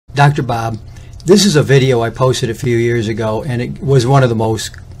Dr. Bob, this is a video I posted a few years ago, and it was one of the most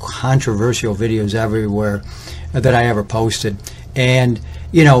controversial videos everywhere that I ever posted. And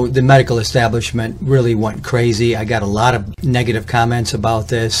you know, the medical establishment really went crazy. I got a lot of negative comments about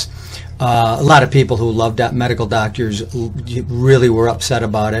this. A lot of people who loved medical doctors really were upset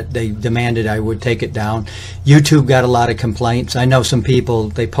about it. They demanded I would take it down. YouTube got a lot of complaints. I know some people,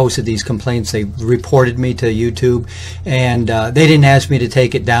 they posted these complaints. They reported me to YouTube, and they didn't ask me to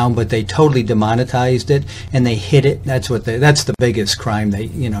take it down, but they totally demonetized it and they hid it. That's the biggest crime.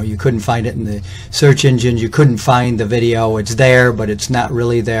 You couldn't find it in the search engines. You couldn't find the video. It's there, but it's not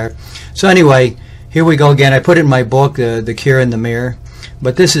really there. So anyway, here we go again. I put it in my book, The Cure in the Mirror.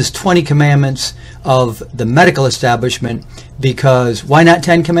 But this is 20 commandments of the medical establishment. Because why not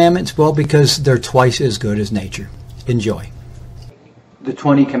 10 commandments? Well, because they're twice as good as nature. Enjoy. The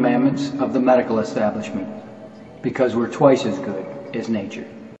 20 commandments of the medical establishment. Because we're twice as good as nature.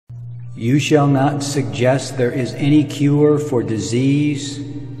 You shall not suggest there is any cure for disease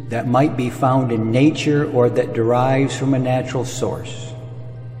that might be found in nature or that derives from a natural source.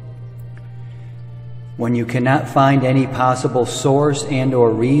 When you cannot find any possible source and or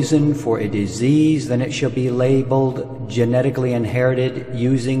reason for a disease, then it shall be labeled genetically inherited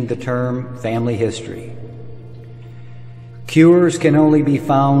using the term family history. Cures can only be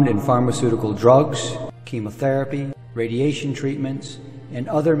found in pharmaceutical drugs, chemotherapy, radiation treatments, and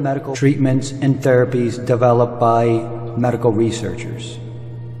other medical treatments and therapies developed by medical researchers.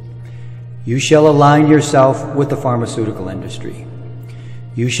 You shall align yourself with the pharmaceutical industry.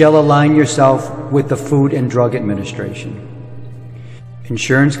 You shall align yourself with the Food and Drug Administration.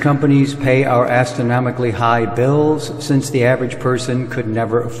 Insurance companies pay our astronomically high bills since the average person could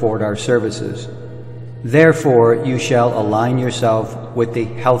never afford our services. Therefore, you shall align yourself with the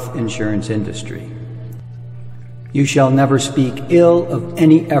health insurance industry. You shall never speak ill of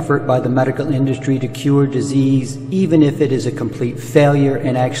any effort by the medical industry to cure disease, even if it is a complete failure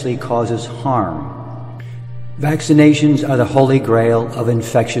and actually causes harm. Vaccinations are the holy grail of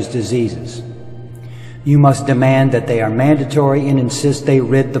infectious diseases. You must demand that they are mandatory and insist they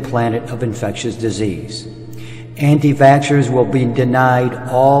rid the planet of infectious disease. Anti-vaxxers will be denied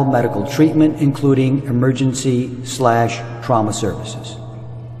all medical treatment, including emergency/trauma services.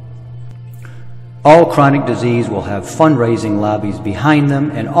 All chronic disease will have fundraising lobbies behind them,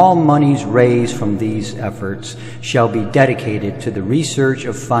 and all monies raised from these efforts shall be dedicated to the research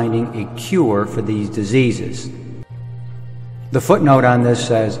of finding a cure for these diseases. The footnote on this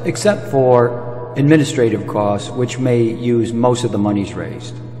says, except for administrative costs, which may use most of the monies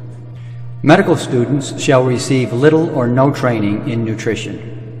raised. Medical students shall receive little or no training in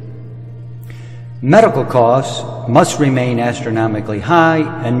nutrition. Medical costs must remain astronomically high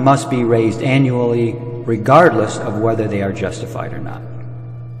and must be raised annually, regardless of whether they are justified or not.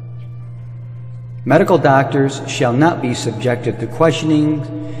 Medical doctors shall not be subjected to questioning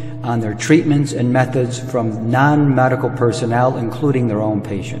on their treatments and methods from non-medical personnel, including their own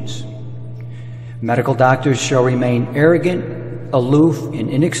patients. Medical doctors shall remain arrogant, aloof, and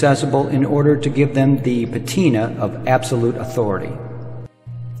inaccessible in order to give them the patina of absolute authority.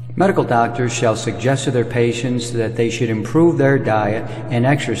 Medical doctors shall suggest to their patients that they should improve their diet and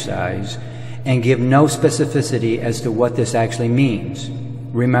exercise and give no specificity as to what this actually means.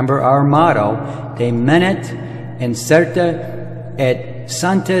 Remember our motto, de menet incerta et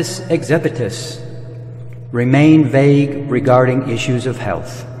sanctis exhibitus. Remain vague regarding issues of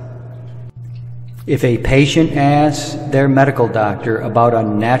health. If a patient asks their medical doctor about a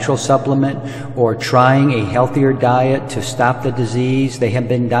natural supplement or trying a healthier diet to stop the disease they have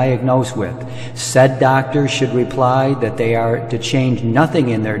been diagnosed with, said doctor should reply that they are to change nothing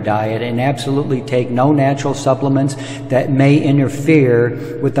in their diet and absolutely take no natural supplements that may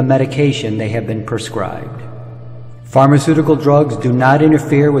interfere with the medication they have been prescribed. Pharmaceutical drugs do not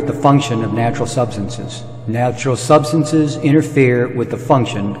interfere with the function of natural substances. Natural substances interfere with the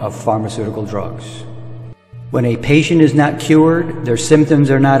function of pharmaceutical drugs. When a patient is not cured, their symptoms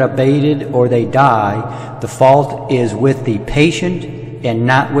are not abated, or they die, the fault is with the patient and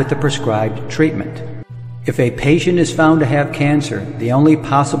not with the prescribed treatment. If a patient is found to have cancer, the only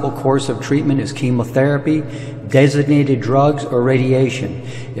possible course of treatment is chemotherapy, designated drugs, or radiation.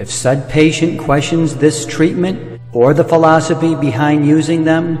 If said patient questions this treatment or the philosophy behind using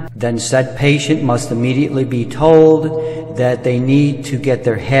them, then said patient must immediately be told that they need to get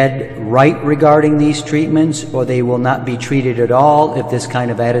their head right regarding these treatments, or they will not be treated at all if this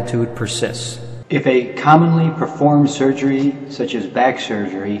kind of attitude persists. If a commonly performed surgery, such as back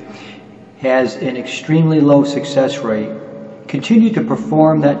surgery, has an extremely low success rate, continue to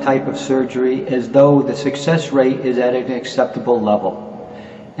perform that type of surgery as though the success rate is at an acceptable level.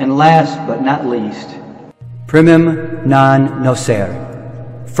 And last but not least, primum non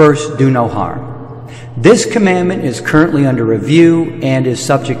nocere, first do no harm. This commandment is currently under review and is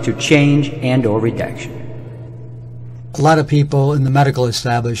subject to change and or redaction. A lot of people in the medical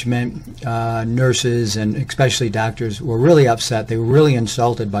establishment, nurses and especially doctors, were really upset. They were really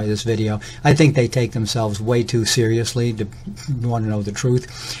insulted by this video. I think they take themselves way too seriously, to want to know the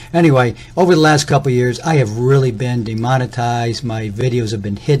truth. Anyway, over the last couple of years, I have really been demonetized. My videos have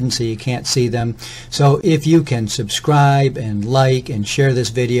been hidden so you can't see them. So if you can subscribe and like and share this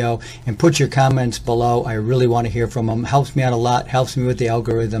video and put your comments below, I really want to hear from them. Helps me out a lot, helps me with the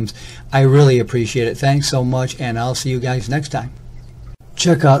algorithms. I really appreciate it. Thanks so much, and I'll see you guys next time.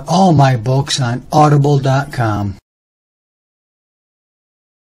 Check out all my books on audible.com.